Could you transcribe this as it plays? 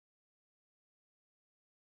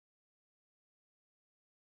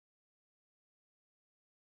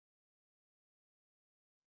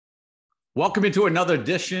Welcome into another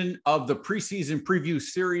edition of the preseason preview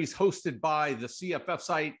series hosted by the CFF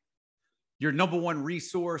site, your number one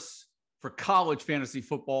resource for college fantasy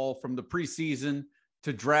football from the preseason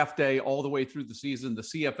to draft day all the way through the season. The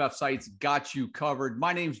CFF site's got you covered.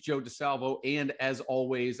 My name's Joe DeSalvo, and as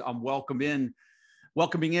always, I'm welcoming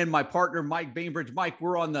in my partner, Mike Bainbridge. Mike,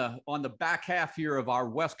 we're on the back half here of our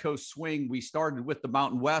West Coast swing. We started with the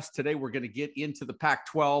Mountain West. Today, we're going to get into the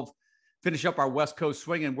Pac-12. Finish up our West Coast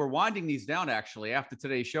swing, and we're winding these down actually after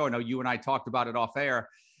today's show. I know you and I talked about it off air.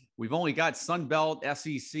 We've only got Sun Belt,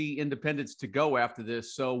 SEC, Independents to go after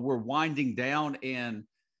this, so we're winding down. And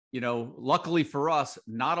luckily for us,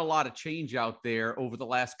 not a lot of change out there over the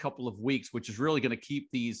last couple of weeks, which is really going to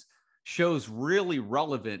keep these shows really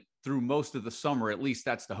relevant through most of the summer. At least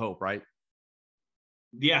that's the hope, right?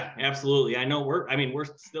 Yeah, absolutely. I know we're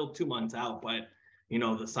still 2 months out, but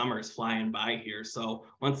the summer is flying by here. So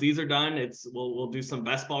once these are done, we'll do some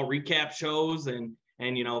best ball recap shows and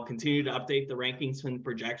continue to update the rankings and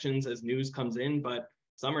projections as news comes in. But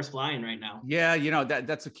summer's flying right now. Yeah,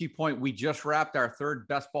 that's a key point. We just wrapped our third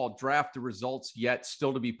best ball draft. The results yet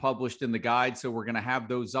still to be published in the guide. So we're going to have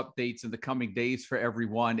those updates in the coming days for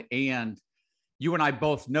everyone. And you and I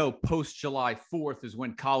both know post July 4th is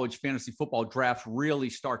when college fantasy football drafts really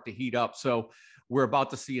start to heat up. So we're about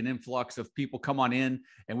to see an influx of people come on in,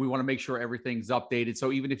 and we want to make sure everything's updated.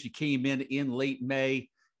 So even if you came in late May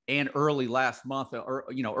and early last month, or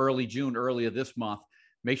early June, earlier this month,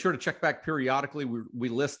 make sure to check back periodically. We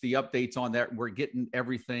list the updates on that. We're getting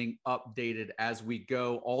everything updated as we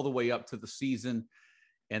go all the way up to the season.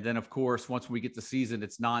 And then, of course, once we get the season,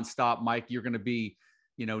 it's nonstop. Mike, you're going to be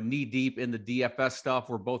knee deep in the DFS stuff.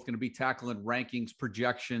 We're both going to be tackling rankings,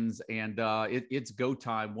 projections, and it's go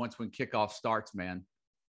time when kickoff starts, man.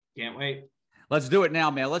 Can't wait. Let's do it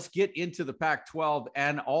now, man. Let's get into the Pac-12.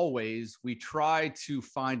 And always, we try to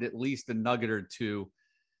find at least a nugget or two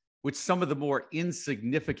with some of the more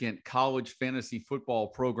insignificant college fantasy football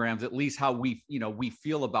programs, at least how we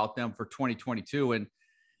feel about them for 2022. And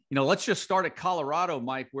let's just start at Colorado,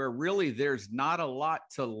 Mike, where really there's not a lot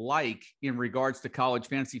to like in regards to college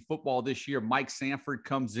fantasy football this year. Mike Sanford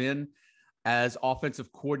comes in as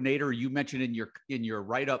offensive coordinator. You mentioned in your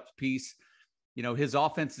write-up piece, his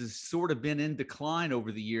offense has sort of been in decline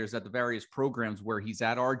over the years at the various programs where he's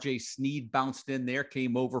at. R.J. Sneed bounced in there,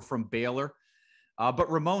 came over from Baylor.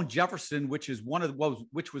 But Ramon Jefferson, which was one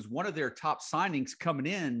of their top signings coming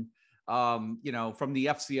in, from the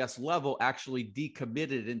FCS level, actually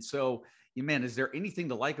decommitted. And so, man, is there anything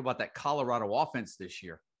to like about that Colorado offense this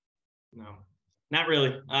year? No, not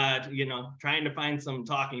really. Trying to find some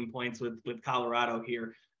talking points with Colorado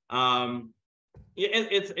here.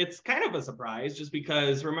 It's kind of a surprise just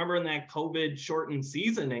because remember in that COVID shortened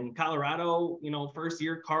season in Colorado, first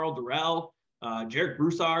year, Carl Durrell, Jared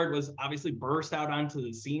Broussard was obviously burst out onto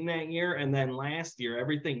the scene that year. And then last year,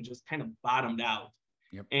 everything just kind of bottomed out.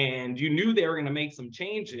 Yep. And you knew they were going to make some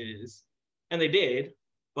changes, and they did.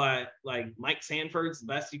 But like Mike Sanford's the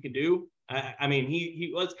best you could do.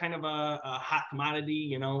 He was kind of a hot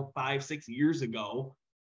commodity, 5-6 years ago.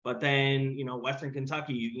 But then, Western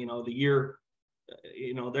Kentucky, the year,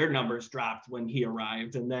 their numbers dropped when he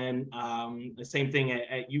arrived. And then the same thing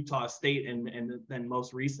at Utah State and then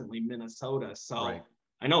most recently Minnesota. So right.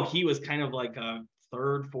 I know he was kind of like a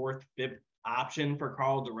third, fourth, fifth option for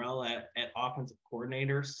Carl Durrell at offensive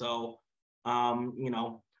coordinator. So,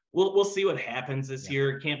 we'll see what happens this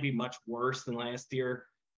year. It can't be much worse than last year.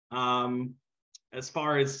 As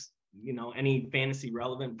far as, any fantasy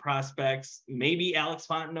relevant prospects, maybe Alex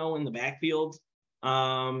Fontenot in the backfield. We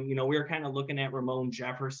were kind of looking at Ramon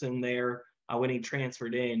Jefferson there when he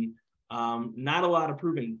transferred in. Not a lot of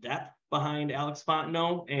proven depth behind Alex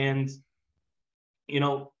Fontenot. And,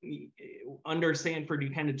 under Sanford, you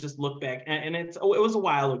kind of just look back and it was a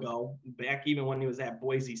while ago, back even when he was at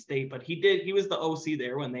Boise State, but he was the OC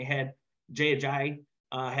there when they had Jay Ajayi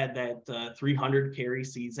had that 300 carry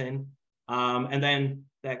season. And then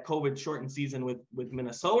that COVID shortened season with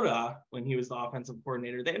Minnesota, when he was the offensive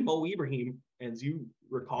coordinator, they had Mo Ibrahim, as you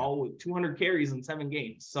recall, with 200 carries in 7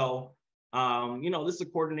 games. So, this is a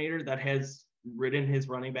coordinator that has ridden his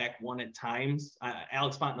running back one at times.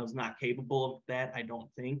 Alex Fontenot's not capable of that, I don't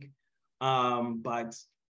think. But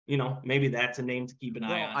maybe that's a name to keep an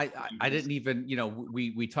eye on. I didn't even,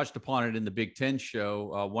 we touched upon it in the Big Ten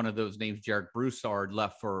show. One of those names, Jared Broussard,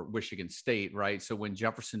 left for Michigan State, right? So when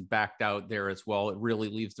Jefferson backed out there as well, it really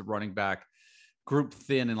leaves the running back group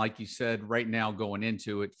thin. And like you said, right now going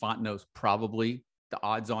into it, Fontenot's probably the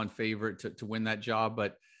odds-on favorite to win that job.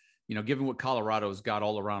 But given what Colorado's got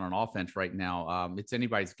all around on offense right now, it's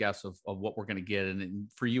anybody's guess of what we're going to get. And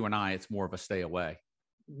for you and I, it's more of a stay away.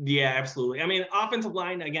 Yeah, absolutely. I mean, offensive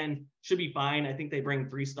line, again, should be fine. I think they bring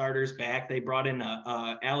 3 starters back. They brought in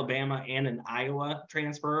a Alabama and an Iowa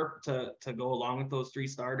transfer to go along with those 3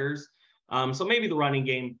 starters. So maybe the running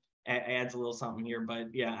game adds a little something here.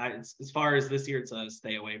 But yeah, as far as this year, it's a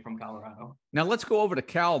stay away from Colorado. Now let's go over to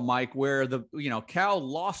Cal, Mike, where Cal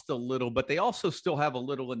lost a little, but they also still have a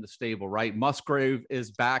little in the stable, right? Musgrave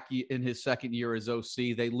is back in his second year as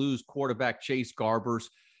OC. They lose quarterback Chase Garbers.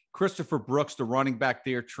 Christopher Brooks, the running back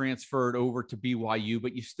there, transferred over to BYU,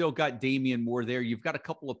 but you still got Damian Moore there. You've got a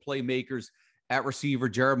couple of playmakers at receiver,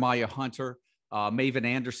 Jeremiah Hunter, Maven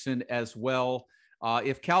Anderson as well.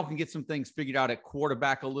 If Cal can get some things figured out at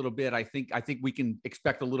quarterback a little bit, I think we can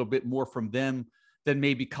expect a little bit more from them than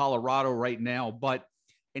maybe Colorado right now. But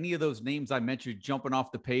any of those names I mentioned jumping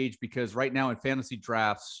off the page, because right now in fantasy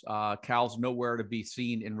drafts, Cal's nowhere to be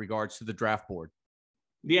seen in regards to the draft board.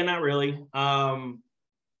 Yeah, not really.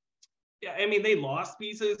 Yeah, I mean, they lost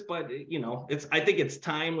pieces, but I think it's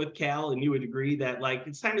time with Cal, and you would agree that like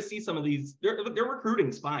it's time to see some of these. Their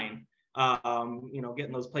recruiting's fine,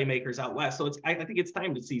 getting those playmakers out west. So I think it's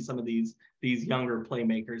time to see some of these younger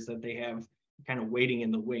playmakers that they have kind of waiting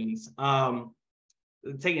in the wings.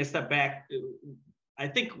 Taking a step back, I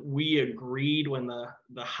think we agreed when the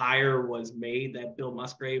hire was made that Bill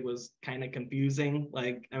Musgrave was kind of confusing.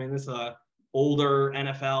 Like, I mean, this is a older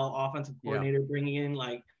NFL offensive coordinator bringing in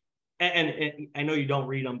like. And I know you don't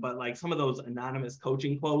read them, but like some of those anonymous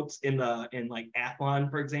coaching quotes in like Athlon,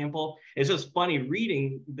 for example, it's just funny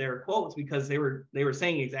reading their quotes because they were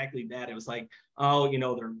saying exactly that. It was like, oh,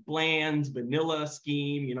 they're bland, vanilla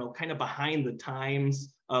scheme, kind of behind the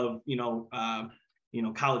times of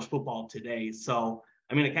college football today. So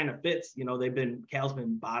I mean, it kind of fits. Cal's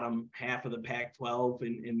been bottom half of the Pac-12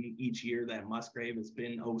 in each year that Musgrave has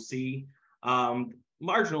been OC.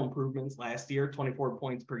 Marginal improvements last year, 24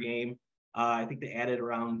 points per game. I think they added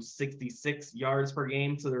around 66 yards per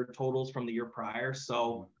game to their totals from the year prior.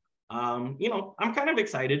 So, I'm kind of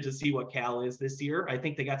excited to see what Cal is this year. I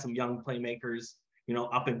think they got some young playmakers,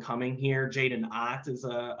 up and coming here. Jaden Ott is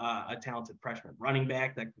a talented freshman running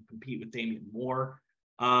back that could compete with Damian Moore.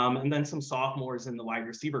 And then some sophomores in the wide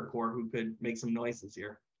receiver core who could make some noise this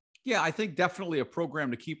year. Yeah, I think definitely a program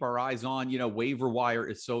to keep our eyes on. Waiver wire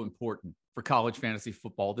is so important for college fantasy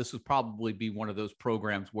football. This would probably be one of those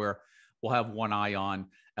programs where we'll have one eye on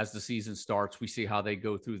as the season starts. We see how they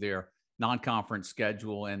go through their non-conference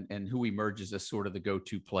schedule and who emerges as sort of the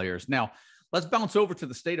go-to players. Now, let's bounce over to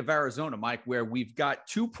the state of Arizona, Mike, where we've got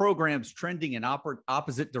 2 programs trending in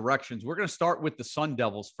opposite directions. We're going to start with the Sun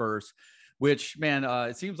Devils first, which, man,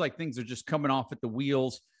 it seems like things are just coming off at the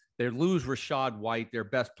wheels. They lose Rashad White, their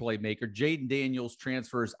best playmaker. Jaden Daniels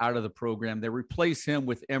transfers out of the program. They replace him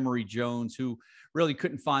with Emory Jones, who really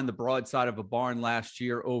couldn't find the broadside of a barn last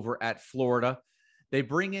year over at Florida. They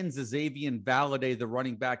bring in Xavier Valladay, the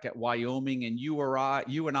running back at Wyoming, and you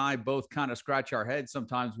and I both kind of scratch our heads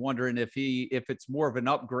sometimes wondering if it's more of an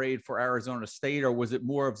upgrade for Arizona State, or was it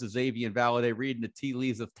more of Xavier Valladay reading the tea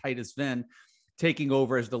leaves of Titus Venn taking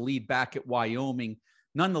over as the lead back at Wyoming.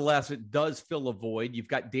 Nonetheless, it does fill a void. You've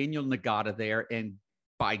got Daniel Nagata there, and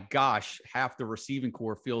by gosh, half the receiving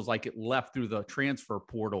core feels like it left through the transfer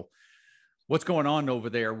portal. What's going on over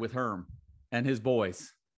there with Herm and his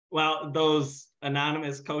boys? Well, those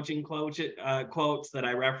anonymous coaching quotes that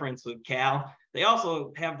I referenced with Cal, they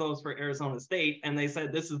also have those for Arizona State, and they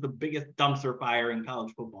said this is the biggest dumpster fire in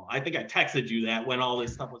college football. I think I texted you that when all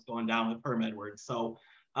this stuff was going down with Herm Edwards. So,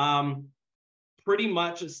 pretty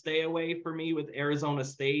much a stay away for me with Arizona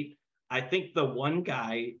State. I think the one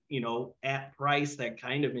guy, at price that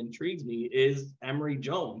kind of intrigues me is Emory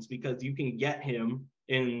Jones, because you can get him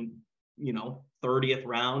in, 30th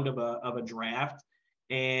round of a draft.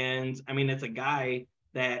 And I mean, it's a guy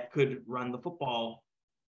that could run the football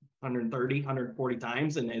 130, 140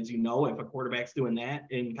 times. And as you know, if a quarterback's doing that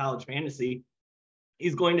in college fantasy,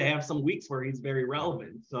 he's going to have some weeks where he's very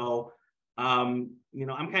relevant. So,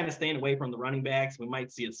 I'm kind of staying away from the running backs. We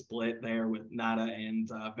might see a split there with Nada and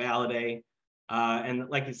Valladay. And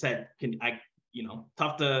like you said,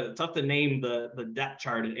 tough to name the depth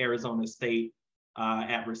chart at Arizona State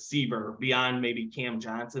at receiver beyond maybe Cam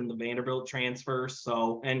Johnson, the Vanderbilt transfer.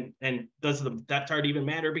 So, and does the depth chart even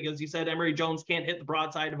matter? Because you said Emory Jones can't hit the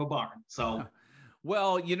broadside of a barn. So.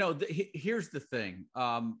 Well, here's the thing.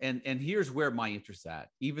 And here's where my interest at,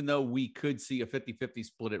 even though we could see a 50-50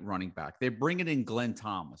 split at running back. They're bringing in Glenn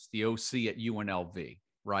Thomas, the OC at UNLV,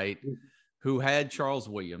 right? Who had Charles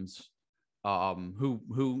Williams,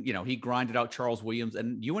 who he grinded out Charles Williams,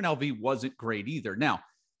 and UNLV wasn't great either. Now,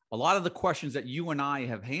 a lot of the questions that you and I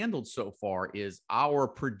have handled so far is our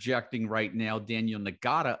projecting right now Daniel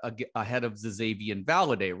Nagata ahead of Xavier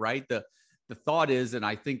Valladay, right? The thought is, and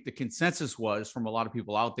I think the consensus was from a lot of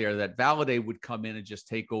people out there, that Valladay would come in and just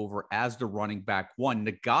take over as the running back one.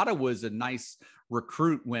 Nagata was a nice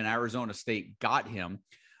recruit when Arizona State got him.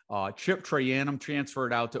 Chip Trayanum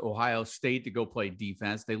transferred out to Ohio State to go play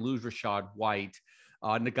defense. They lose Rashad White.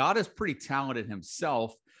 Nagata is pretty talented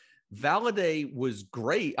himself. Valladay was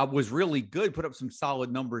great, was really good, put up some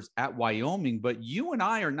solid numbers at Wyoming, but you and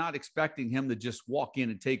I are not expecting him to just walk in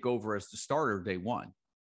and take over as the starter day one.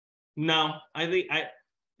 No, I think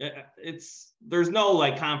there's no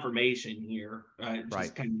like confirmation here. Just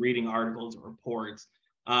right. Kind of reading articles or reports.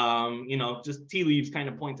 Just tea leaves kind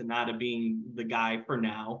of point to Nada being the guy for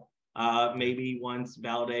now. Maybe once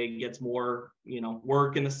Valladay gets more,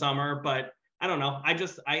 work in the summer, but I don't know.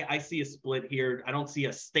 I see a split here. I don't see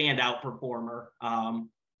a standout performer.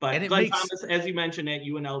 But Glenn Thomas, as you mentioned at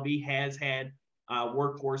UNLV, has had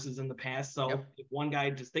workhorses in the past. So if one guy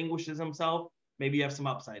distinguishes himself, maybe you have some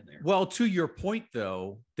upside there. Well, to your point,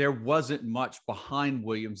 though, there wasn't much behind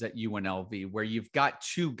Williams at UNLV, where you've got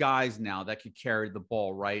two guys now that could carry the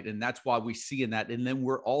ball, right? And that's why we see in that. And then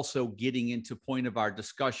we're also getting into point of our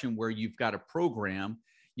discussion where you've got a program,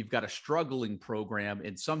 you've got a struggling program.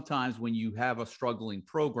 And sometimes when you have a struggling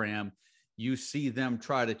program, you see them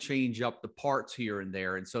try to change up the parts here and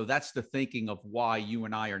there. And so that's the thinking of why you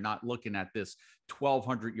and I are not looking at this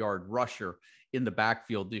 1,200-yard rusher in the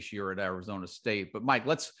backfield this year at Arizona State. But Mike,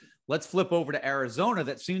 let's flip over to Arizona.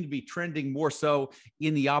 That seemed to be trending more so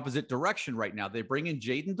in the opposite direction right now. They bring in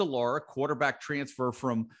Jaden DeLaura, quarterback transfer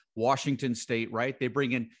from Washington State, right? They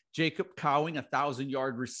bring in Jacob Cowing,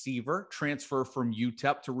 1,000-yard receiver, transfer from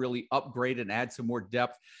UTEP to really upgrade and add some more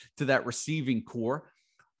depth to that receiving core.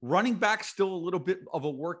 Running back, still a little bit of a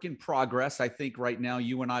work in progress. I think right now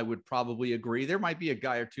you and I would probably agree. There might be a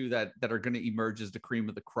guy or two that are going to emerge as the cream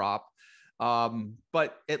of the crop.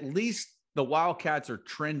 But at least the Wildcats are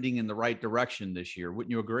trending in the right direction this year. Wouldn't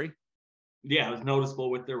you agree? Yeah, it was noticeable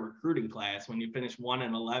with their recruiting class when you finished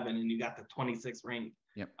 1-11 and you got the 26th ranked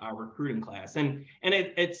recruiting class. And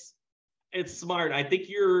it's smart. I think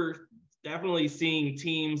you're definitely seeing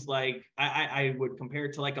teams like I would compare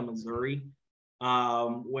it to like a Missouri,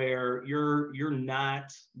 where you're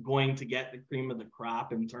not going to get the cream of the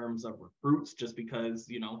crop in terms of recruits just because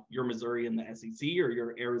you're Missouri in the SEC or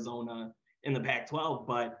you're Arizona in the Pac-12,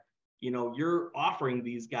 but you're offering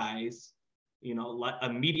these guys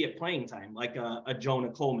immediate playing time, like a Jonah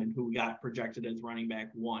Coleman, who got projected as running back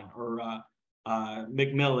one, or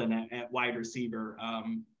McMillan at wide receiver,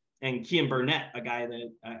 and Kean Burnett, a guy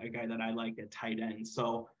that I like at tight end.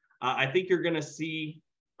 So I think you're going to see,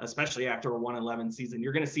 especially after a 1-11 season,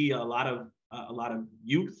 you're going to see a lot of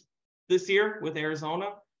youth this year with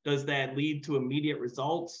Arizona. Does that lead to immediate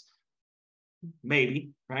results?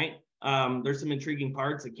 Maybe, right? There's some intriguing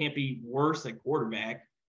parts. It can't be worse at quarterback.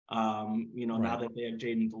 Right. Now that they have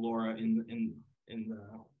Jaden DeLaura in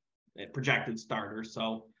the projected starter.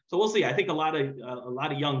 So we'll see. I think a lot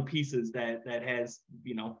of young pieces that has,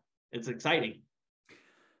 it's exciting.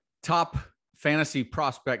 Top fantasy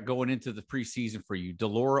prospect going into the preseason for you,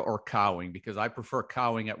 DeLaura or Cowing? Because I prefer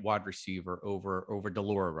Cowing at wide receiver over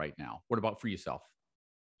DeLaura right now. What about for yourself?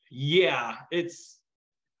 Yeah,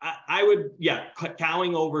 I would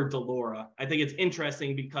Cowing over DeLaura. I think it's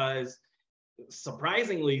interesting because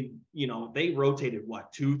surprisingly, they rotated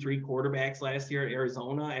 2-3 quarterbacks last year at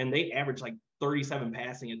Arizona, and they averaged like 37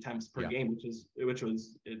 passing attempts per game, which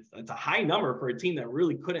was it's a high number for a team that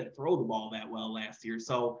really couldn't throw the ball that well last year.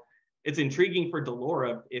 So it's intriguing for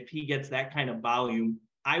DeLaura if he gets that kind of volume.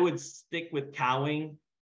 I would stick with Cowing.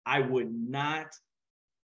 I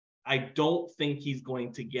don't think he's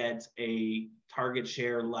going to get a target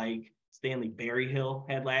share like Stanley Berryhill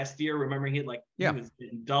had last year. Remember, he was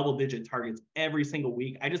in double-digit targets every single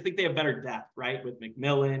week. I just think they have better depth, right? With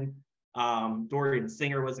McMillan, Dorian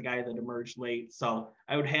Singer was a guy that emerged late. So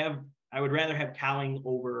I would rather have Cowing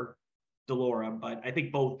over DeLaura, but I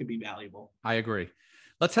think both could be valuable. I agree.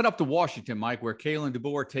 Let's head up to Washington, Mike, where Kalen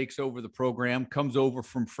DeBoer takes over the program, comes over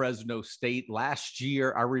from Fresno State. Last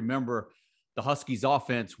year, I remember the Huskies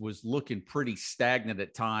offense was looking pretty stagnant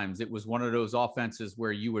at times. It was one of those offenses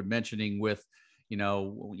where you were mentioning with,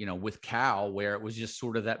 with Cal, where it was just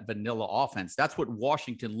sort of that vanilla offense. That's what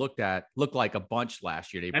Washington looked like a bunch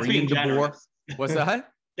last year. They bring in DeBoer. What's that?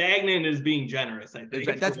 Stagnant is being generous, I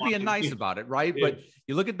think. That's being nice about it, right? Yeah. But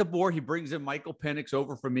you look at DeBoer, he brings in Michael Penix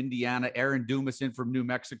over from Indiana, Aaron Dumas in from New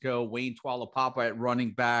Mexico, Wayne Tualapapa at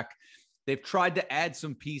running back. They've tried to add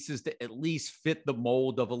some pieces to at least fit the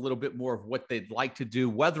mold of a little bit more of what they'd like to do.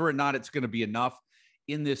 Whether or not it's going to be enough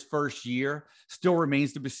in this first year still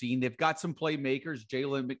remains to be seen. They've got some playmakers,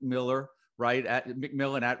 Jalen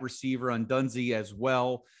McMillan at receiver, and Dunzy as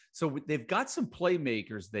well. So they've got some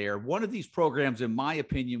playmakers there. One of these programs, in my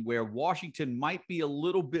opinion, where Washington might be a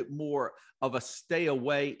little bit more of a stay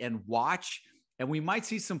away and watch. And we might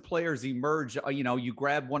see some players emerge. You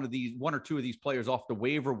grab one or two of these players off the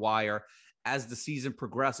waiver wire as the season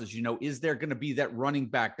progresses. Is there going to be that running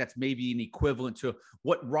back that's maybe an equivalent to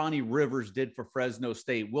what Ronnie Rivers did for Fresno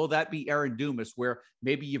State? Will that be Aaron Dumas, where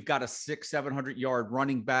maybe you've got a 600-700 yard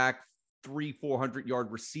running back, 300-400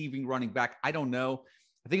 yard receiving running back? I don't know.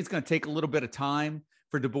 I think it's going to take a little bit of time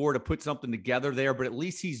for DeBoer to put something together there, but at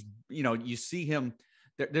least he's, you see him.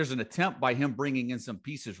 There's an attempt by him bringing in some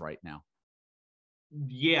pieces right now.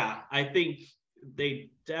 Yeah, I think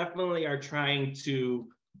they definitely are trying to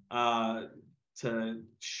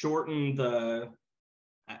shorten the,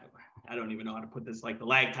 I don't even know how to put this, like the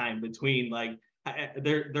lag time between, like,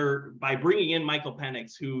 they're by bringing in Michael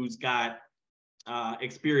Penix, who's got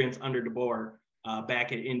experience under DeBoer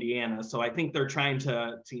back at Indiana. So I think they're trying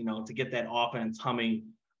to get that offense humming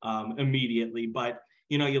immediately. But,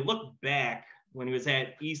 you look back when he was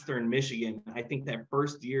at Eastern Michigan, I think that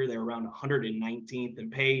first year they were around 119th in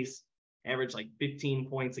pace, averaged like 15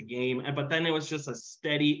 points a game. But then it was just a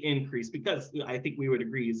steady increase, because I think we would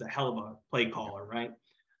agree he's a hell of a play caller, right?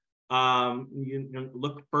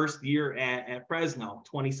 Look, first year at Fresno,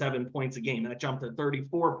 27 points a game. That jumped to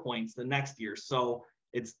 34 points the next year. So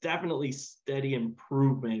it's definitely steady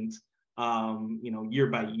improvement, year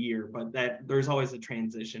by year. But that there's always a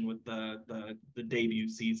transition with the debut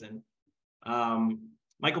season.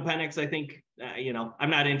 Michael Penix, I think, I'm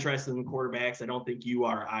not interested in quarterbacks. I don't think you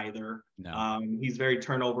are either. No. He's very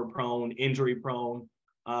turnover prone, injury prone.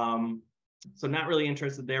 So not really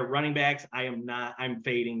interested there. Running backs, I'm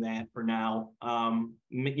fading that for now.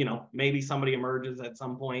 Maybe somebody emerges at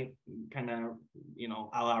some point, kind of,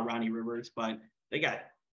 a la Ronnie Rivers, but they got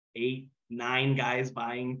 8-9 guys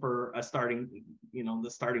vying for a starting,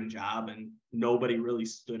 the starting job, and nobody really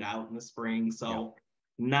stood out in the spring. So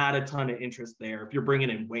not a ton of interest there. If you're bringing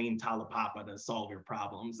in Wayne Talapapa to solve your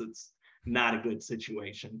problems, it's not a good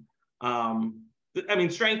situation.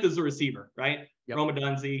 Strength is a receiver, right? Yep. Roma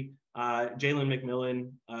Dunzy, Jalen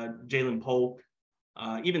McMillan, Jalen Polk,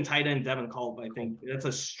 even tight end Devin Culp. I think that's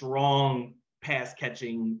a strong pass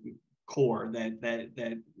catching core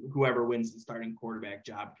that whoever wins the starting quarterback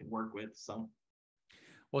job can work with. So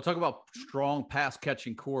we'll talk about strong pass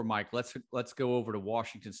catching core, Mike. Let's go over to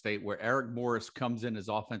Washington State, where Eric Morris comes in as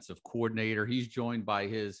offensive coordinator. He's joined by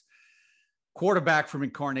his quarterback from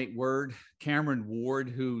Incarnate Word, Cameron Ward,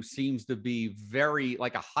 who seems to be very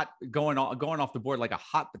like going off the board like a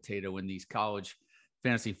hot potato in these college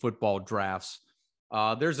fantasy football drafts.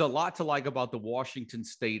 There's a lot to like about the Washington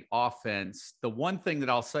State offense. The one thing that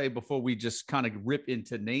I'll say before we just kind of rip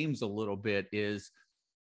into names a little bit is,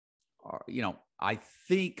 I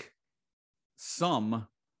think some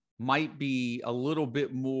might be a little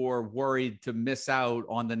bit more worried to miss out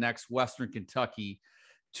on the next Western Kentucky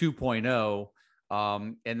 2.0.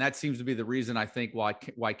 And that seems to be the reason, I think,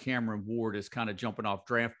 why Cameron Ward is kind of jumping off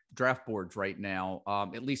draft boards right now.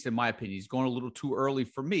 At least in my opinion, he's going a little too early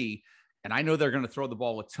for me. And I know they're going to throw the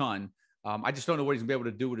ball a ton. I just don't know what he's going to be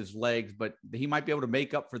able to do with his legs, but he might be able to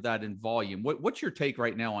make up for that in volume. What's your take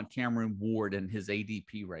right now on Cameron Ward and his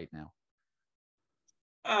ADP right now?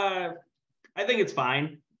 I think it's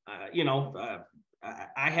fine.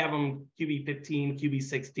 I have him QB 15, QB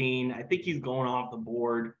 16. I think he's going off the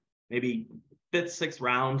board. Maybe 5th, 6th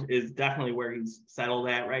round is definitely where he's settled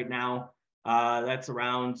at right now. That's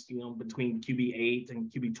around, between QB 8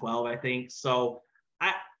 and QB 12, I think. So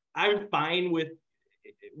I'm fine with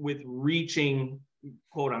reaching,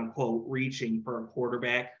 quote unquote, reaching for a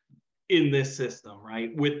quarterback in this system,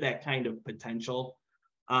 right? With that kind of potential.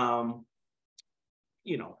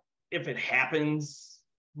 If it happens,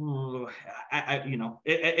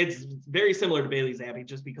 it's very similar to Bailey Zappi,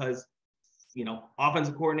 just because,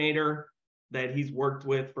 offensive coordinator that he's worked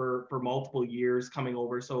with for multiple years coming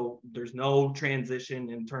over. So there's no transition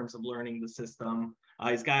in terms of learning the system.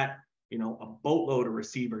 He's got, a boatload of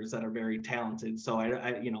receivers that are very talented. So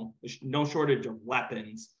there's no shortage of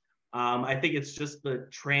weapons. I think it's just the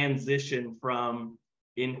transition from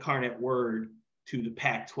Incarnate Word to the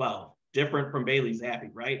Pac-12, different from Bailey Zappi,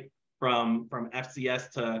 right? From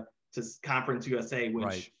FCS to Conference USA, which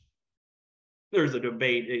right. There's a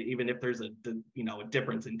debate, even if there's a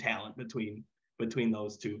difference in talent between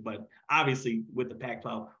those two. But obviously with the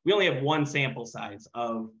Pac-12, we only have one sample size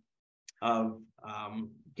of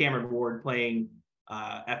Cameron Ward playing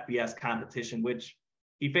FBS competition, which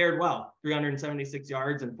he fared well, 376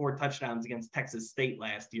 yards and 4 touchdowns against Texas State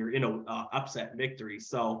last year in a upset victory.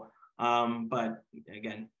 So, but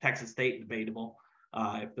again, Texas State debatable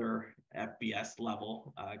if they're FBS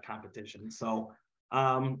level competition. So,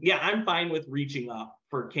 yeah, I'm fine with reaching up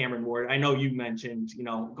for Cameron Ward. I know you mentioned,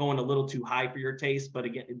 going a little too high for your taste, but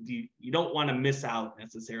again, you don't want to miss out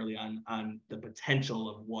necessarily on the potential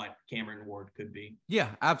of what Cameron Ward could be. Yeah,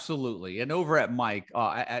 absolutely. And over at Mike,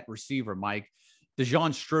 at receiver, Mike,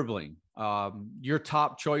 DeJon Stribling, your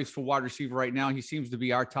top choice for wide receiver right now. He seems to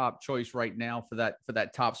be our top choice right now for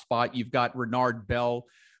that top spot. You've got Renard Bell,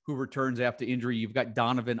 who returns after injury. You've got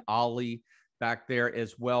Donovan Ollie back there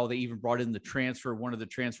as well. They even brought in the transfer. One of the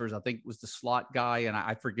transfers, I think, was the slot guy, and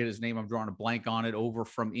I forget his name. I'm drawing a blank on it, over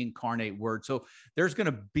from Incarnate Word. So there's going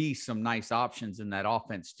to be some nice options in that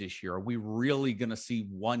offense this year. Are we really going to see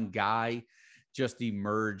one guy just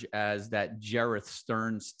emerge as that Jareth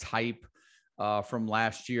Stearns type from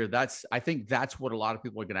last year? I think that's what a lot of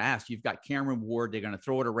people are going to ask. You've got Cameron Ward. They're going to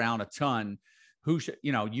throw it around a ton. Who should,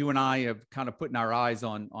 you and I have kind of putting our eyes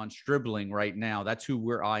on Stribling right now. That's who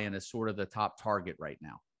we're eyeing as sort of the top target right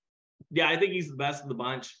now. Yeah, I think he's the best of the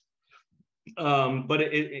bunch. But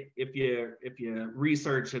if you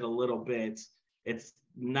research it a little bit, it's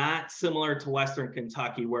not similar to Western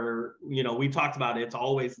Kentucky where, we talked about it. It's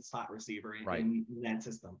always the slot receiver in that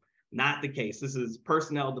system. Not the case. This is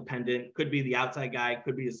personnel dependent. Could be the outside guy,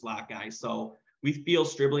 could be a slot guy. So we feel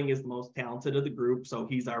Stribling is the most talented of the group, so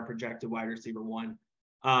he's our projected wide receiver 1.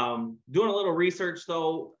 Doing a little research,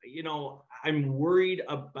 though, I'm worried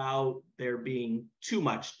about there being too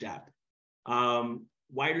much depth.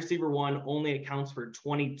 Wide receiver 1 only accounts for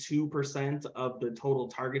 22% of the total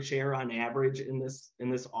target share on average in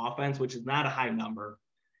this offense, which is not a high number.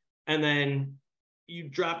 And then you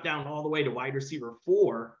drop down all the way to wide receiver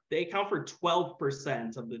 4, they account for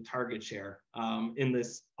 12% of the target share in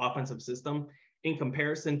this offensive system. In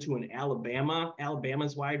comparison to an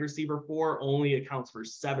Alabama's wide receiver 4 only accounts for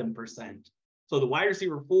 7%. So the wide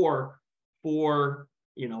receiver 4 for,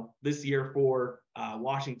 this year for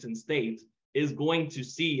Washington State is going to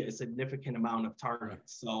see a significant amount of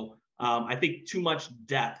targets. So I think too much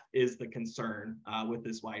depth is the concern with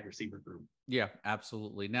this wide receiver group. Yeah,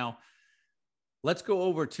 absolutely. Now, let's go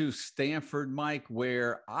over to Stanford, Mike,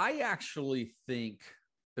 where I actually think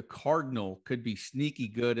the Cardinal could be sneaky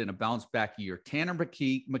good in a bounce back year. Tanner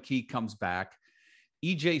McKee comes back.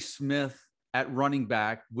 E.J. Smith at running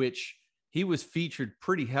back, which he was featured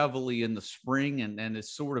pretty heavily in the spring and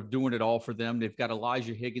is sort of doing it all for them. They've got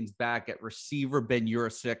Elijah Higgins back at receiver, Ben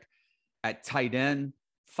Urasik at tight end,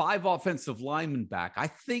 5 offensive linemen back. I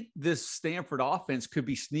think this Stanford offense could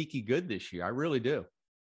be sneaky good this year. I really do.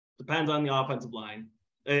 Depends on the offensive line.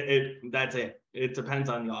 That's it. It depends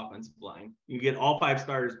on the offensive line. You get all 5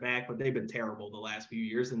 starters back, but they've been terrible the last few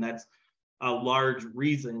years, and that's a large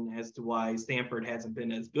reason as to why Stanford hasn't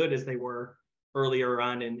been as good as they were earlier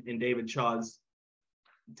on in David Shaw's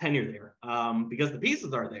tenure there. Because the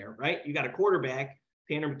pieces are there, right? You got a quarterback,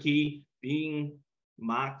 Tanner McKee, being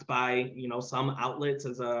mocked by some outlets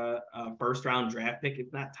as a first-round draft pick.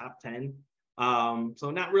 It's not top 10,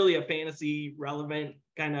 so not really a fantasy relevant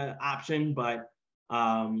kind of option, but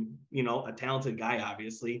a talented guy,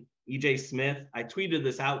 obviously. E.J. Smith, I tweeted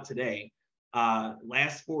this out today.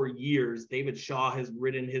 Last 4 years, David Shaw has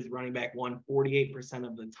ridden his running back 1 48%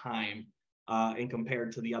 of the time and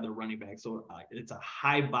compared to the other running backs. So it's a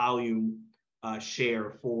high volume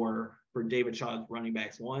share for David Shaw's running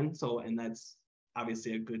backs 1. So, and that's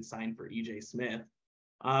obviously a good sign for E.J. Smith.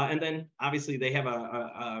 And then obviously they have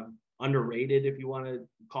a underrated, if you want to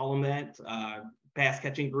call them that, pass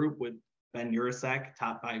catching group with Ben Urasek,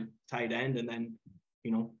 top 5 tight end, and then,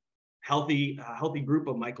 healthy group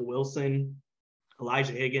of Michael Wilson,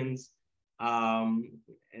 Elijah Higgins,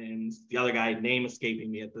 and the other guy, name escaping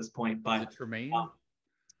me at this point, but is it Tremaine?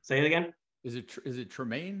 Say it again. Is it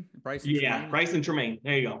Tremaine? Bryson Tremaine.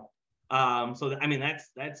 There you go. So I mean,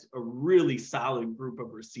 that's a really solid group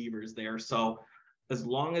of receivers there. So as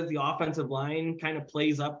long as the offensive line kind of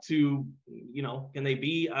plays up to, can they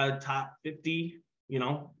be a top 50,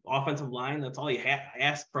 offensive line? That's all you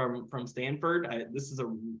ask from Stanford. This is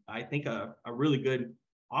I think a really good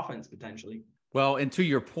offense potentially. Well, and to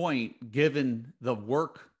your point, given the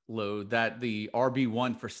workload that the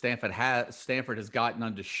RB1 for Stanford has gotten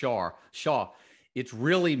under Shaw, it's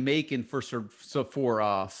really making for some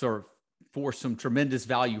tremendous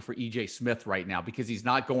value for E.J. Smith right now because he's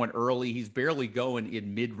not going early. He's barely going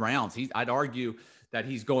in mid rounds. I'd argue that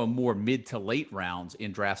he's going more mid to late rounds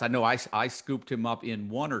in drafts. I know I scooped him up in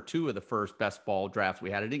 1 or 2 of the first best ball drafts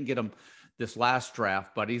we had. I didn't get him this last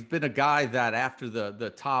draft, but he's been a guy that after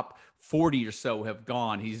the top 40 or so have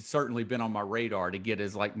gone, he's certainly been on my radar to get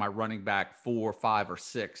as like my running back 4, 5, or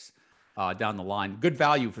 6 down the line. Good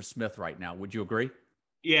value for Smith right now. Would you agree?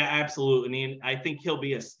 Yeah, absolutely. I mean, I think he'll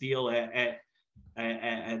be a steal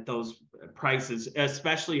at those prices,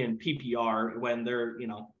 especially in PPR when they're,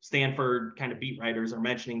 Stanford kind of beat writers are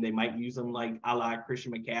mentioning they might use him like a la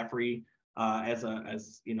Christian McCaffrey as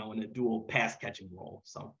in a dual pass catching role.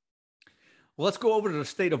 So. Well, let's go over to the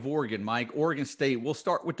state of Oregon, Mike. Oregon State, we'll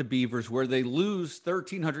start with the Beavers, where they lose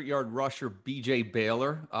 1,300-yard rusher B.J.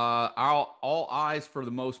 Baylor. All eyes, for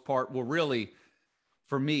the most part, will really,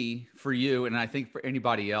 for me, for you, and I think for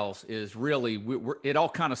anybody else, is really, it all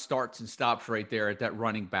kind of starts and stops right there at that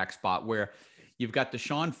running back spot, where you've got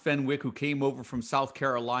Deshaun Fenwick, who came over from South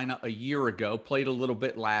Carolina a year ago, played a little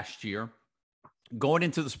bit last year. Going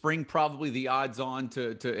into the spring, probably the odds on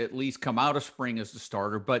to at least come out of spring as the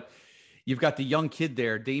starter, but you've got the young kid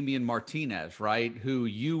there, Damian Martinez, right, who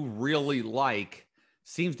you really like,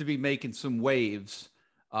 seems to be making some waves.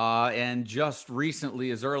 And just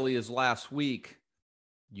recently, as early as last week,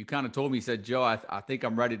 you kind of told me, you said, Joe, I think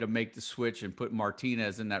I'm ready to make the switch and put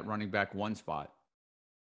Martinez in that running back 1 spot.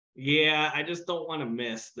 Yeah, I just don't want to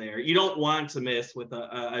miss there. You don't want to miss with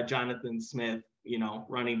a Jonathan Smith,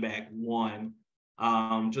 running back 1.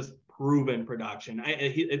 Just proven production.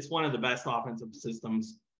 It's one of the best offensive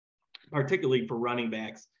systems, particularly for running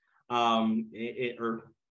backs,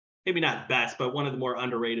 or maybe not best, but one of the more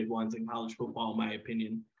underrated ones in college football, in my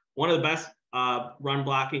opinion. One of the best run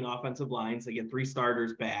blocking offensive lines. They get 3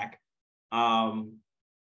 starters back. I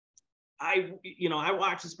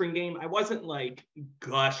watched the spring game. I wasn't like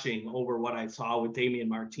gushing over what I saw with Damian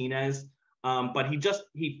Martinez, but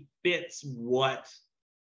he fits what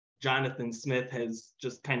Jonathan Smith has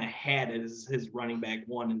just kind of had as his running back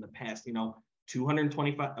 1 in the past.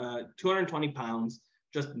 220 pounds,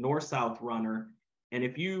 just north-south runner. And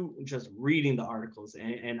if you just reading the articles,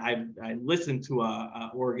 and I listened to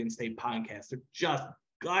a Oregon State podcast, they're just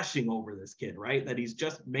gushing over this kid, right? That he's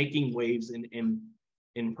just making waves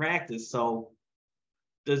in practice. So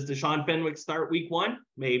does Deshaun Fenwick start week 1?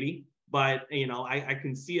 Maybe. But, I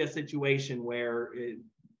can see a situation where,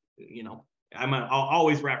 I'll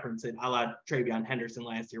always reference it a la Tavion Henderson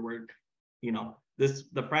last year, where,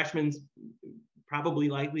 the freshman's probably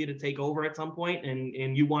likely to take over at some point,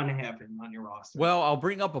 and you want to have him on your roster. Well, I'll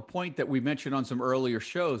bring up a point that we mentioned on some earlier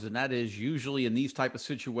shows, and that is usually in these type of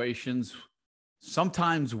situations,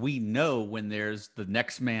 sometimes we know when there's the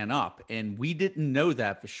next man up, and we didn't know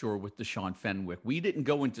that for sure with Deshaun Fenwick. We didn't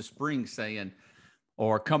go into spring saying,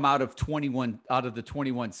 or come out of the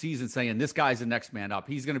 21 season saying, this guy's the next man up.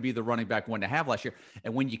 He's going to be the running back 1 to have last year.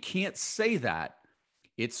 And when you can't say that,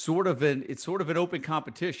 it's sort of an open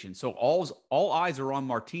competition. So all eyes are on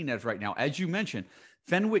Martinez right now. As you mentioned,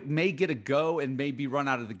 Fenwick may get a go and maybe run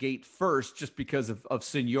out of the gate first just because of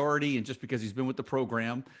seniority and just because he's been with the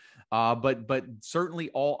program. But certainly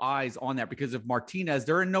all eyes on that, because if Martinez,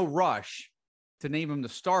 they're in no rush to name him the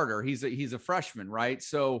starter. He's a freshman, right?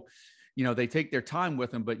 So, they take their time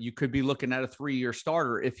with him, but you could be looking at a 3-year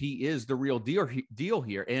starter if he is the real deal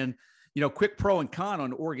here. And, quick pro and con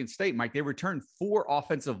on Oregon State, Mike, they returned 4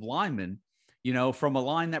 offensive linemen, from a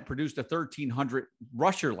line that produced a 1,300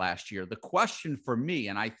 rusher last year. The question for me,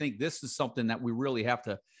 and I think this is something that we really have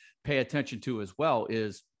to pay attention to as well,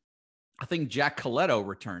 is I think Jack Coletto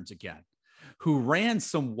returns again, who ran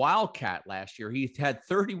some Wildcat last year. He had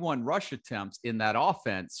 31 rush attempts in that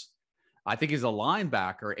offense. I think he's a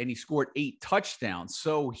linebacker, and he scored 8 touchdowns.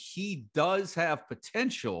 So he does have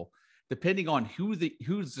potential, depending on who's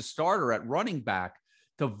the starter at running back,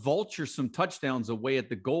 to vulture some touchdowns away at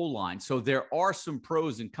the goal line. So there are some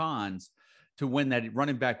pros and cons to when that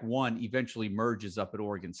running back 1 eventually merges up at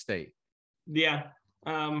Oregon State. Yeah.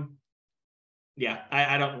 I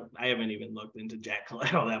haven't even looked into Jack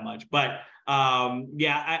Coletto that much, but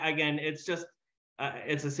again, it's just,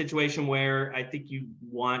 it's a situation where I think you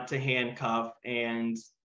want to handcuff, and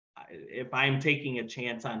if I'm taking a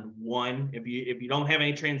chance on 1, if you don't have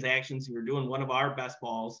any transactions, you're doing one of our best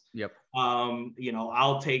balls. Yep.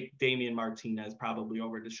 I'll take Damian Martinez probably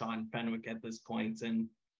over Deshaun Fenwick at this point. And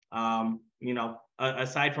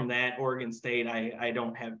aside from that, Oregon State, I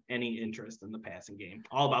don't have any interest in the passing game.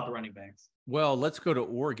 All about the running backs. Well, let's go to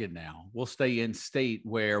Oregon now. We'll stay in state,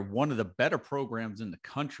 where one of the better programs in the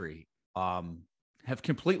country have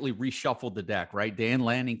completely reshuffled the deck, right? Dan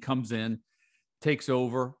Lanning comes in, takes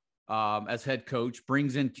over as head coach,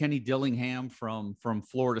 brings in Kenny Dillingham from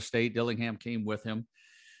Florida State. Dillingham came with him.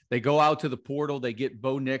 They go out to the portal. They get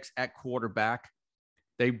Bo Nix at quarterback.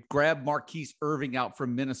 They grabbed Marquise Irving out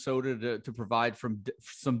from Minnesota to provide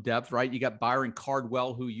some depth, right? You got Byron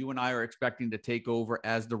Cardwell, who you and I are expecting to take over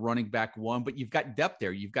as the running back one, but you've got depth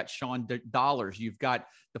there. You've got Sean Dollars. You've got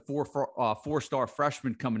the four-star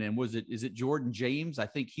freshman coming in. Is it Jordan James? I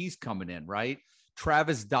think he's coming in, right?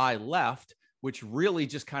 Travis Dye left, which really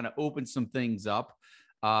just kind of opened some things up.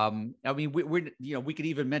 I mean, we could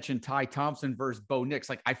even mention Ty Thompson versus Bo Nix.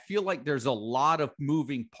 Like, I feel like there's a lot of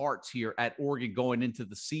moving parts here at Oregon going into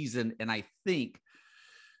the season. And I think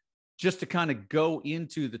just to kind of go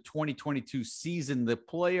into the 2022 season, the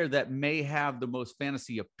player that may have the most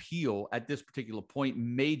fantasy appeal at this particular point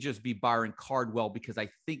may just be Byron Cardwell, because I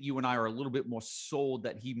think you and I are a little bit more sold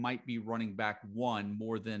that he might be running back one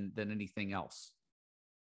more than anything else.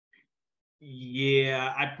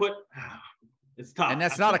 Yeah, it's tough. And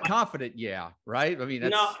that's not a confident right? I mean,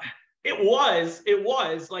 no, it was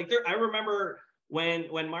like there. I remember when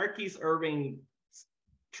Marquise Irving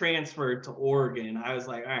transferred to Oregon, I was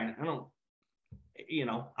like, all right,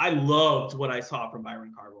 I loved what I saw from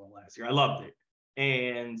Byron Cardwell last year. I loved it.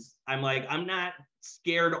 And I'm like, I'm not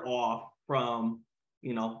scared off from,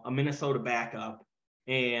 a Minnesota backup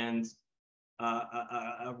and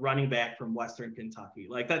a running back from Western Kentucky.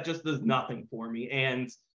 Like, that just does nothing for me. And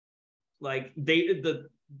like, the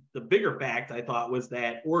bigger fact I thought was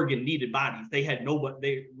that Oregon needed bodies.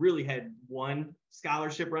 They really had one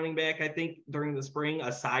scholarship running back, I think, during the spring,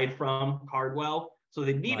 aside from Cardwell. So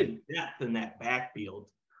they needed depth in that backfield.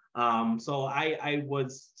 So I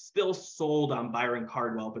was still sold on Byron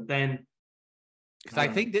Cardwell, but then because I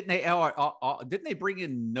think didn't they bring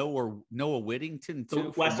in Noah Whittington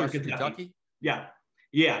too, from Western Kentucky?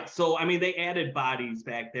 Yeah. So I mean, they added bodies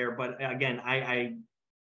back there, but again,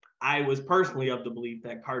 I was personally of the belief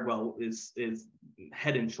that Cardwell is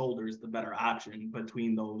head and shoulders the better option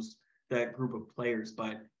between that group of players.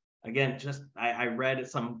 But again, I read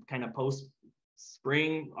some kind of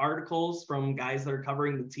post-spring articles from guys that are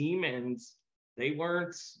covering the team, and they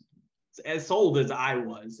weren't as sold as I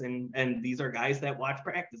was. And these are guys that watch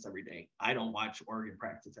practice every day. I don't watch Oregon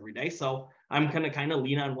practice every day, so I'm going to kind of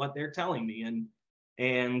lean on what they're telling me.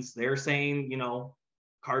 And they're saying,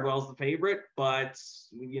 Cardwell's the favorite, but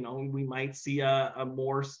we might see a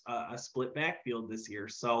more split backfield this year.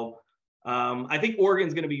 So I think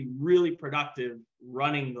Oregon's going to be really productive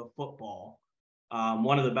running the football.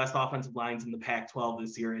 One of the best offensive lines in the Pac-12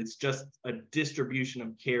 this year. It's just a distribution of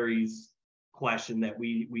carries question that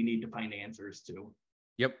we need to find answers to.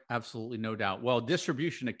 Yep, absolutely, no doubt. Well,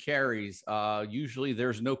 distribution of carries, usually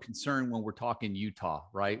there's no concern when we're talking Utah,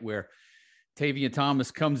 right? Where Tavion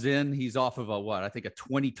Thomas comes in. He's off of a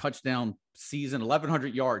 20 touchdown season,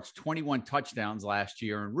 1,100 yards, 21 touchdowns last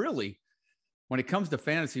year. And really, when it comes to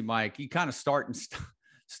fantasy, Mike, you kind of start and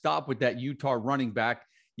stop with that Utah running back.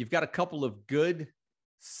 You've got a couple of good,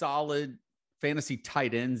 solid fantasy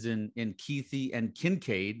tight ends in Keithy and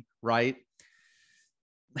Kincaid, right?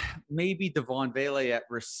 Maybe Devon Vele at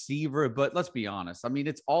receiver, but let's be honest. I mean,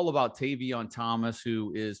 it's all about Tavion Thomas,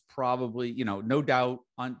 who is probably, no doubt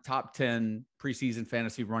on top 10 preseason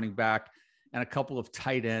fantasy running back, and a couple of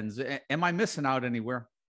tight ends. Am I missing out anywhere?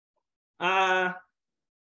 Yeah.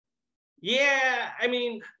 I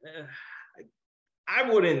mean, I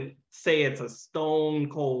wouldn't say it's a stone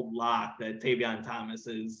cold lock that Tavion Thomas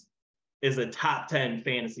is a top 10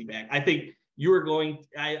 fantasy back. I think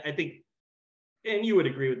I think, and you would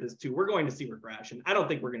agree with this too, we're going to see regression. I don't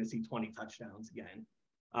think we're going to see 20 touchdowns again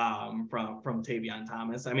from Tavion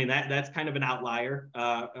Thomas. I mean, that's kind of an outlier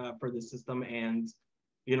for the system. And,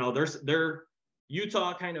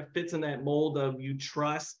 Utah kind of fits in that mold of, you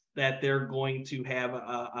trust that they're going to have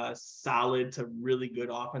a solid to really good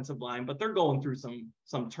offensive line, but they're going through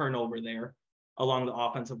some turnover there along the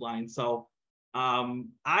offensive line. So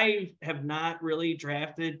I have not really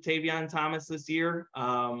drafted Tavion Thomas this year.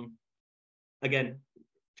 Again,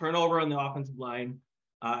 turnover on the offensive line.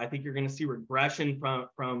 I think you're going to see regression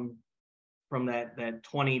from that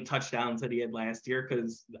 20 touchdowns that he had last year,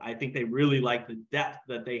 because I think they really like the depth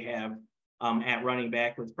that they have at running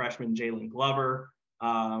back with freshman Jalen Glover.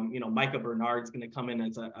 Micah Bernard's going to come in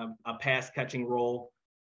as a pass catching role.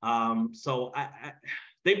 So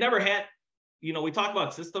they've never had, we talk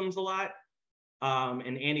about systems a lot.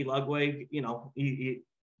 And Andy Ludwig, he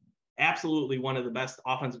absolutely one of the best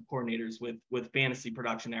offensive coordinators with fantasy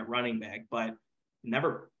production at running back, but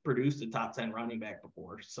never produced a top 10 running back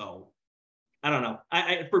before. So I don't know.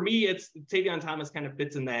 For me, it's Tavion Thomas kind of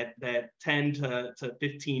fits in that 10 to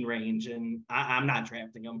 15 range, and I'm not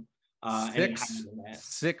drafting him any higher than that.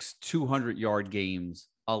 6 200-yard games,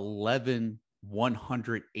 11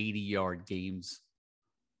 180-yard games.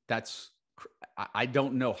 I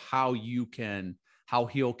don't know how how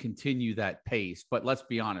he'll continue that pace. But let's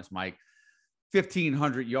be honest, Mike,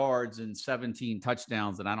 1,500 yards and 17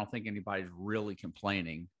 touchdowns, and I don't think anybody's really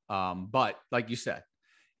complaining. But like you said,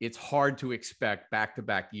 it's hard to expect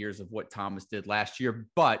back-to-back years of what Thomas did last year.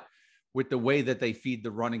 But with the way that they feed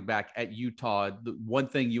the running back at Utah, the one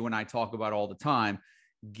thing you and I talk about all the time,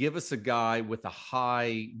 give us a guy with a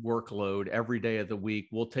high workload every day of the week.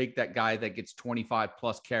 We'll take that guy that gets 25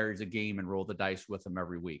 plus carries a game and roll the dice with him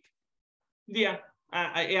every week. Yeah,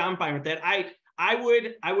 I'm fine with that. I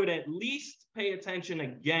would at least pay attention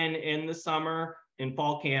again in the summer in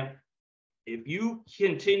fall camp. If you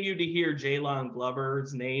continue to hear Jaylon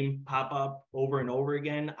Glover's name pop up over and over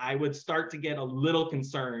again, I would start to get a little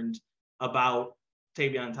concerned about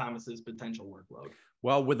Tavion Thomas's potential workload.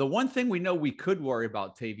 Well, with the one thing we know we could worry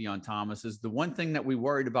about Tavion Thomas is the one thing that we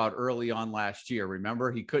worried about early on last year.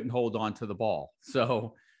 Remember, he couldn't hold on to the ball.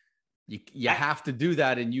 So you have to do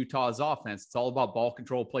that in Utah's offense. It's all about ball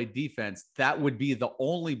control, play defense. That would be the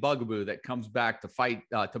only bugaboo that comes back to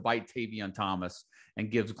bite Tavion Thomas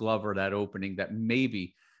and gives Glover that opening that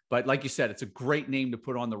maybe. But like you said, it's a great name to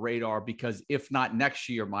put on the radar because if not next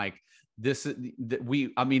year, Mike,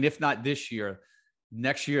 if not this year,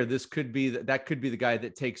 next year, that could be the guy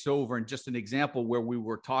that takes over. And just an example where we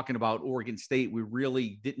were talking about Oregon State, we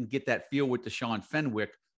really didn't get that feel with Deshaun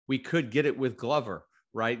Fenwick. We could get it with Glover,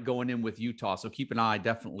 right, going in with Utah. So keep an eye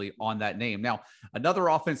definitely on that name. Now, another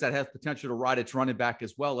offense that has potential to ride its running back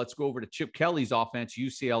as well. Let's go over to Chip Kelly's offense,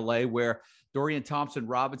 UCLA, where Dorian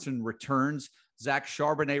Thompson-Robinson returns. Zach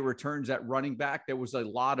Charbonnet returns at running back. There was a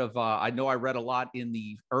lot of, I know I read a lot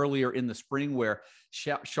earlier in the spring where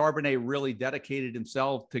Charbonnet really dedicated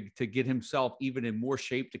himself to get himself even in more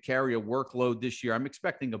shape to carry a workload this year. I'm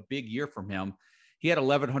expecting a big year from him. He had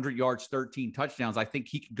 1,100 yards, 13 touchdowns. I think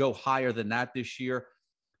he could go higher than that this year.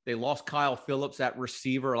 They lost Kyle Phillips at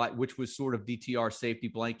receiver, which was sort of DTR safety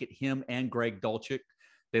blanket, him and Greg Dulcich.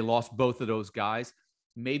 They lost both of those guys.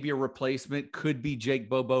 Maybe a replacement could be Jake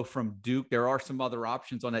Bobo from Duke. There are some other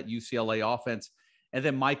options on that UCLA offense. And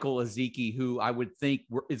then Michael Ezeki, who I would think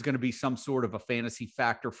is going to be some sort of a fantasy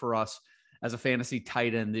factor for us as a fantasy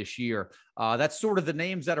tight end this year. That's sort of the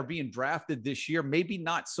names that are being drafted this year. Maybe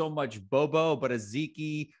not so much Bobo, but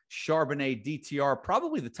Ezeki, Charbonnet, DTR,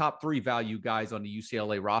 probably the top three value guys on the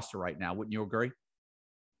UCLA roster right now. Wouldn't you agree?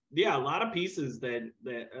 Yeah, a lot of pieces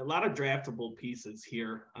a lot of draftable pieces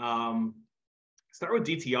here. Start with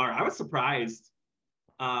DTR. I was surprised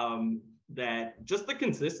that just the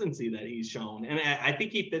consistency that he's shown. And I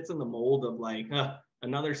think he fits in the mold of like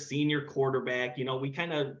another senior quarterback. You know,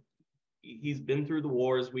 he's been through the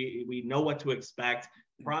wars. We know what to expect.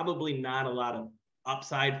 Probably not a lot of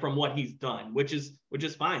upside from what he's done, which is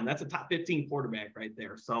fine. That's a top 15 quarterback right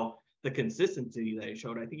there. So the consistency that he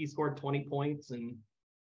showed, I think he scored 20 points in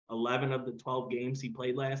 11 of the 12 games he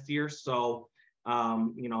played last year. So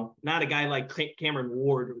not a guy like Cameron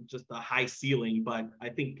Ward with just a high ceiling, but I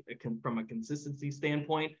think from a consistency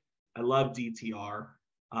standpoint, I love DTR.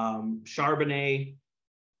 Charbonnet,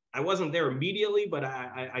 I wasn't there immediately, but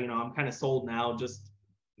I'm kind of sold now.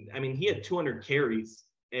 He had 200 carries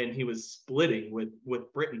and he was splitting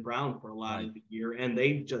with Britton Brown for a lot of the year. And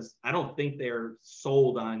I don't think they're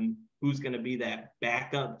sold on who's going to be that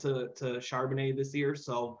backup to Charbonnet this year.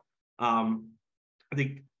 So I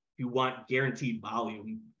think, you want guaranteed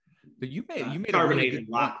volume. But you made a really good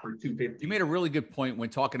lock for 250. You made a really good point when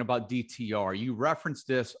talking about DTR. You referenced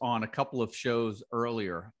this on a couple of shows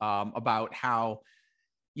earlier about how,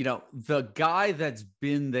 the guy that's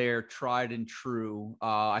been there, tried and true.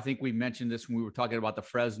 I think we mentioned this when we were talking about the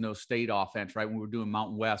Fresno State offense, right? When we were doing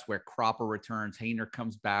Mountain West, where Cropper returns, Hayner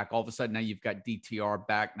comes back. All of a sudden now you've got DTR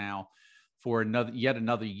back now for yet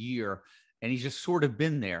another year, and he's just sort of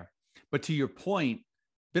been there. But to your point,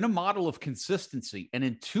 been a model of consistency. And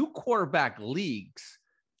in two quarterback leagues,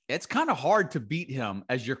 it's kind of hard to beat him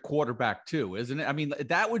as your quarterback too, isn't it? I mean,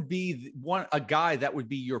 that would be a guy that would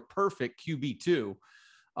be your perfect QB2,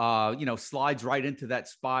 slides right into that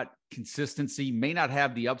spot. Consistency, may not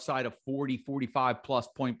have the upside of 40, 45 plus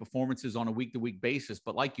point performances on a week-to-week basis.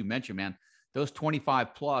 But like you mentioned, man, those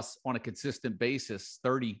 25 plus on a consistent basis,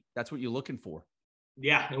 30, that's what you're looking for.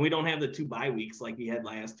 Yeah, and we don't have the 2 bye weeks like he had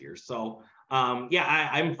last year. So,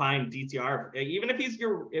 I'm fine DTR. Even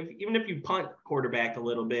if you punt quarterback a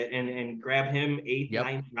little bit and grab him 8th,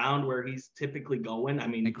 9th round where he's typically going. I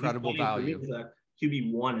mean, incredible value. He's a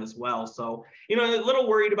QB1 as well. So, a little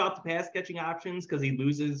worried about the pass catching options because he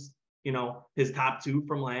loses, his top 2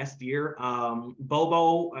 from last year.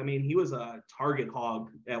 Bobo, he was a target hog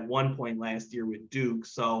at one point last year with Duke.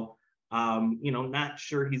 So, not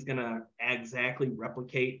sure he's going to exactly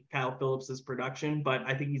replicate Kyle Phillips's production, but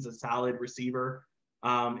I think he's a solid receiver.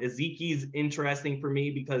 Ezekiel's interesting for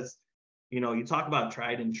me because, you talk about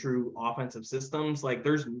tried and true offensive systems. Like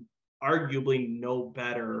there's arguably no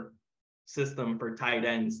better system for tight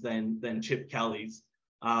ends than Chip Kelly's.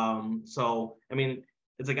 So, I mean,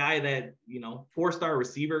 it's a guy that, 4-star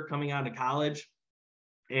receiver coming out of college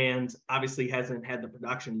and obviously hasn't had the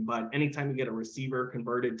production, but anytime you get a receiver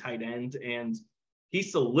converted tight end, and he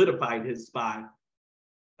solidified his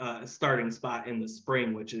starting spot in the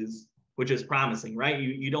spring, which is promising, right?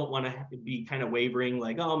 You don't want to be kind of wavering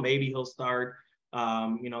like, oh, maybe he'll start.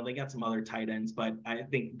 They got some other tight ends, but I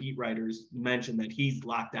think beat writers mentioned that he's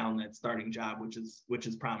locked down that starting job, which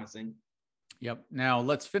is promising. Yep. Now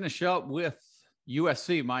let's finish up with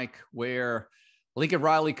USC, Mike, where Lincoln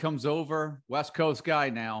Riley comes over, West Coast guy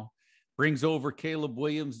now, brings over Caleb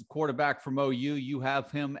Williams, the quarterback from OU. You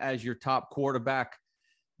have him as your top quarterback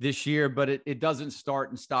this year, but it doesn't start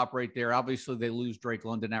and stop right there. Obviously, they lose Drake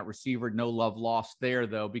London at receiver. No love lost there,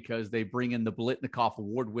 though, because they bring in the Biletnikoff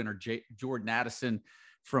Award winner, Jordan Addison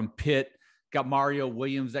from Pitt. Got Mario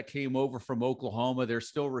Williams that came over from Oklahoma. There's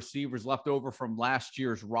still receivers left over from last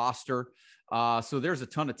year's roster. So there's a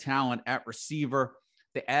ton of talent at receiver.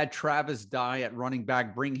 They add Travis Dye at running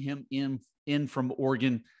back, bring him in from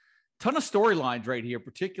Oregon. Ton of storylines right here,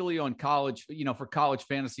 particularly on college, for college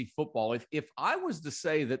fantasy football. If I was to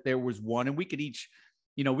say that there was one, and we could each,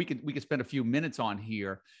 we could spend a few minutes on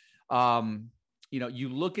here. You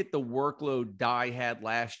look at the workload Dye had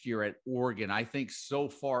last year at Oregon. I think so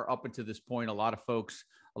far up until this point, a lot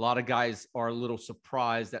of guys are a little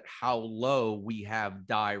surprised at how low we have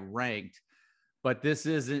Dye ranked. But this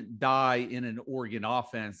isn't Dye in an Oregon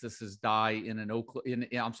offense. This is Dye in a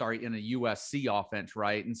USC offense,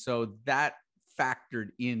 right? And so that factored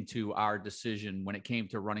into our decision when it came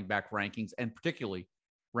to running back rankings, and particularly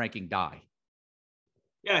ranking Dye.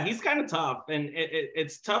 Yeah, he's kind of tough, and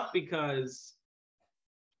it's tough because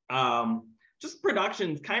just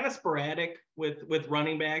production's kind of sporadic with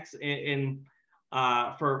running backs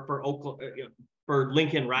for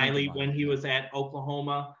Lincoln Riley when he was at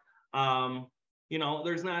Oklahoma. You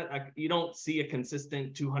don't see a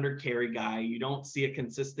consistent 200 carry guy. You don't see a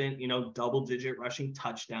consistent, double digit rushing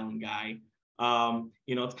touchdown guy.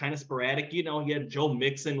 It's kind of sporadic. He had Joe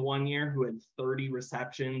Mixon one year who had 30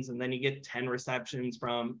 receptions, and then you get 10 receptions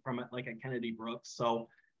from like a Kennedy Brooks. So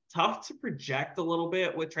tough to project a little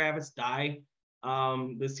bit with Travis Dye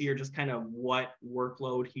this year, just kind of what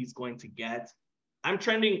workload he's going to get. I'm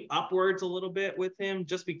trending upwards a little bit with him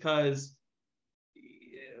just because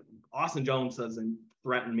Austin Jones doesn't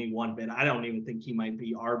threaten me one bit. I don't even think he might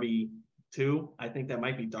be RB2. I think that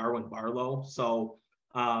might be Darwin Barlow. So,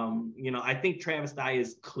 I think Travis Dye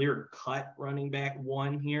is clear-cut running back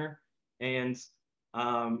one here. And,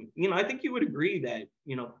 I think you would agree that,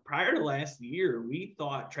 prior to last year, we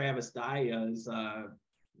thought Travis Dye as,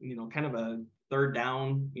 kind of a third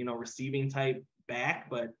down, receiving type back,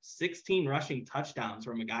 but 16 rushing touchdowns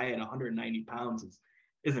from a guy at 190 pounds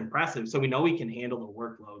is impressive. So we know he can handle the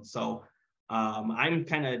workload. So I'm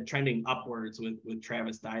kind of trending upwards with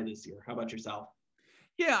Travis Dye this year. How about yourself?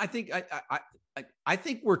 Yeah, I think I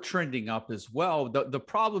think we're trending up as well. The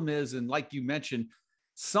problem is, and like you mentioned,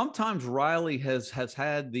 sometimes Riley has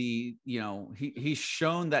had the, he's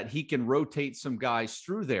shown that he can rotate some guys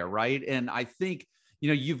through there, right? And I think,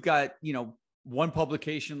 you've got, one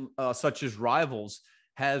publication such as Rivals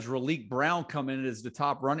has Raleek Brown come in as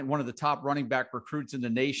one of the top running back recruits in the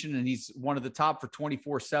nation. And he's one of the top for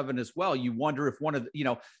 24/7 as well. You wonder if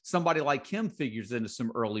somebody like him figures into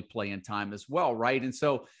some early playing time as well. Right. And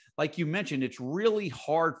so, like you mentioned, it's really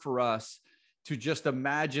hard for us to just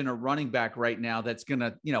imagine a running back right now that's going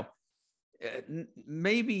to,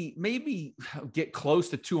 maybe get close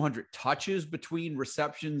to 200 touches between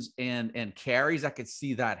receptions and carries. I could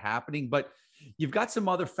see that happening, but you've got some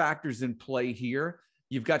other factors in play here.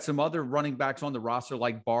 You've got some other running backs on the roster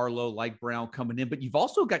like Barlow, like Brown coming in, but you've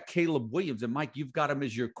also got Caleb Williams. And Mike, you've got him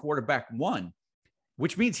as your quarterback one,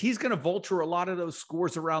 which means he's going to vulture a lot of those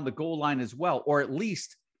scores around the goal line as well, or at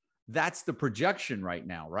least that's the projection right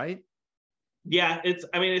now, right? Yeah, it's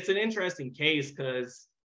an interesting case because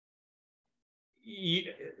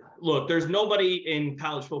look, there's nobody in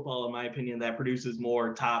college football, in my opinion, that produces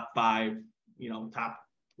more top 5, top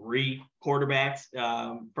 3 quarterbacks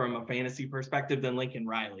from a fantasy perspective than Lincoln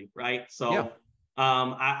Riley, right? So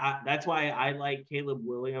yeah. That's why I like Caleb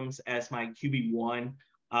Williams as my QB1.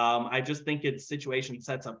 I just think its situation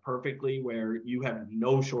sets up perfectly where you have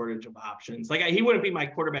no shortage of options. Like he wouldn't be my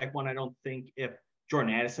quarterback one, I don't think, if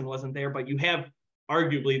Jordan Addison wasn't there, but you have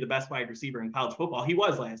arguably the best wide receiver in college football. He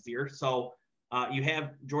was last year. So you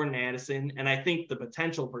have Jordan Addison, and I think the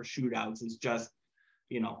potential for shootouts is just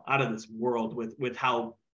out of this world with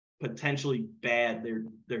how potentially bad their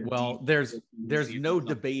well, there's no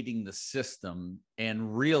debating the system,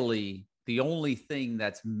 and really the only thing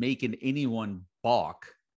that's making anyone balk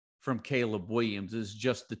from Caleb Williams is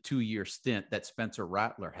just the 2-year stint that Spencer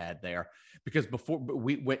Rattler had there. Because before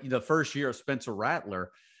the first year of Spencer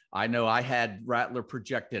Rattler, I know I had Rattler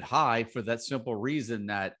projected high for that simple reason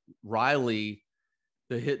that Riley,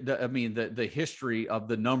 the history of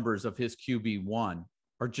the numbers of his QB1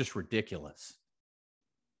 are just ridiculous.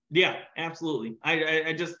 Yeah, absolutely.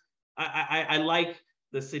 I like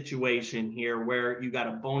the situation here where you got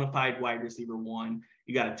a bona fide wide receiver one,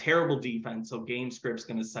 you got a terrible defense, so game script's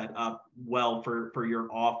going to set up well for your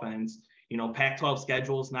offense. Pac-12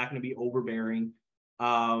 schedule is not going to be overbearing,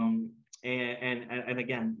 and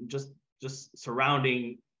again, just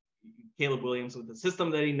surrounding Caleb Williams with the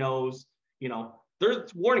system that he knows.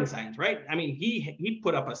 There's warning signs, right? I mean, he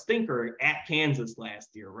put up a stinker at Kansas last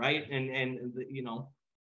year, right? And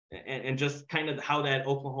just kind of how that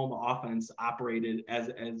Oklahoma offense operated as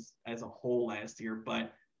a whole last year.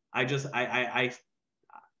 But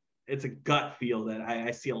it's a gut feel that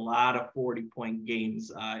I see a lot of 40-point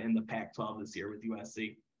games in the Pac-12 this year with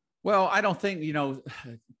USC. Well, I don't think,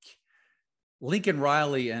 Lincoln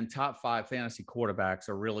Riley and top 5 fantasy quarterbacks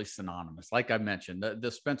are really synonymous. Like I mentioned,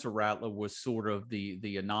 the Spencer Rattler was sort of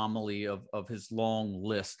the anomaly of his long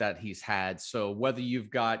list that he's had. So whether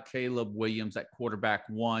you've got Caleb Williams at quarterback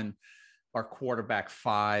 1 or quarterback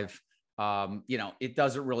 5, it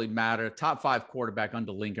doesn't really matter. Top 5 quarterback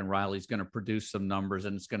under Lincoln Riley is going to produce some numbers,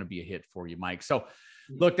 and it's going to be a hit for you, Mike. So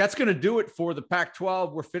look, that's going to do it for the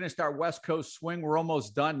Pac-12. We're finished our West Coast swing. We're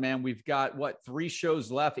almost done, man. We've got 3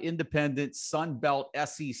 shows left: Independent, Sun Belt,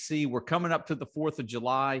 SEC. We're coming up to the 4th of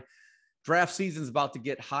July. Draft season's about to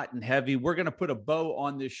get hot and heavy. We're going to put a bow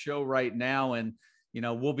on this show right now, and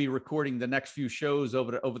we'll be recording the next few shows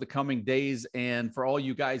over the coming days. And for all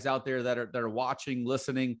you guys out there that are watching,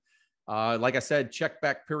 listening, like I said, check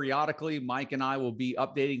back periodically. Mike and I will be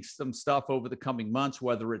updating some stuff over the coming months,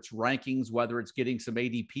 whether it's rankings, whether it's getting some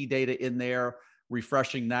ADP data in there,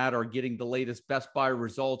 refreshing that, or getting the latest Best Buy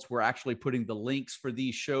results. We're actually putting the links for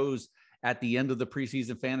these shows at the end of the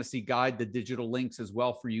preseason fantasy guide, the digital links as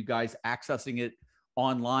well for you guys accessing it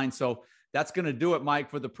online. So that's going to do it, Mike,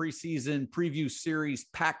 for the preseason preview series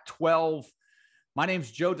Pac-12. My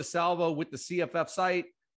name's Joe DeSalvo with the CFF site.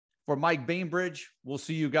 For Mike Bainbridge, we'll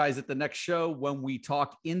see you guys at the next show when we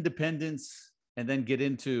talk independence and then get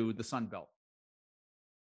into the Sun Belt.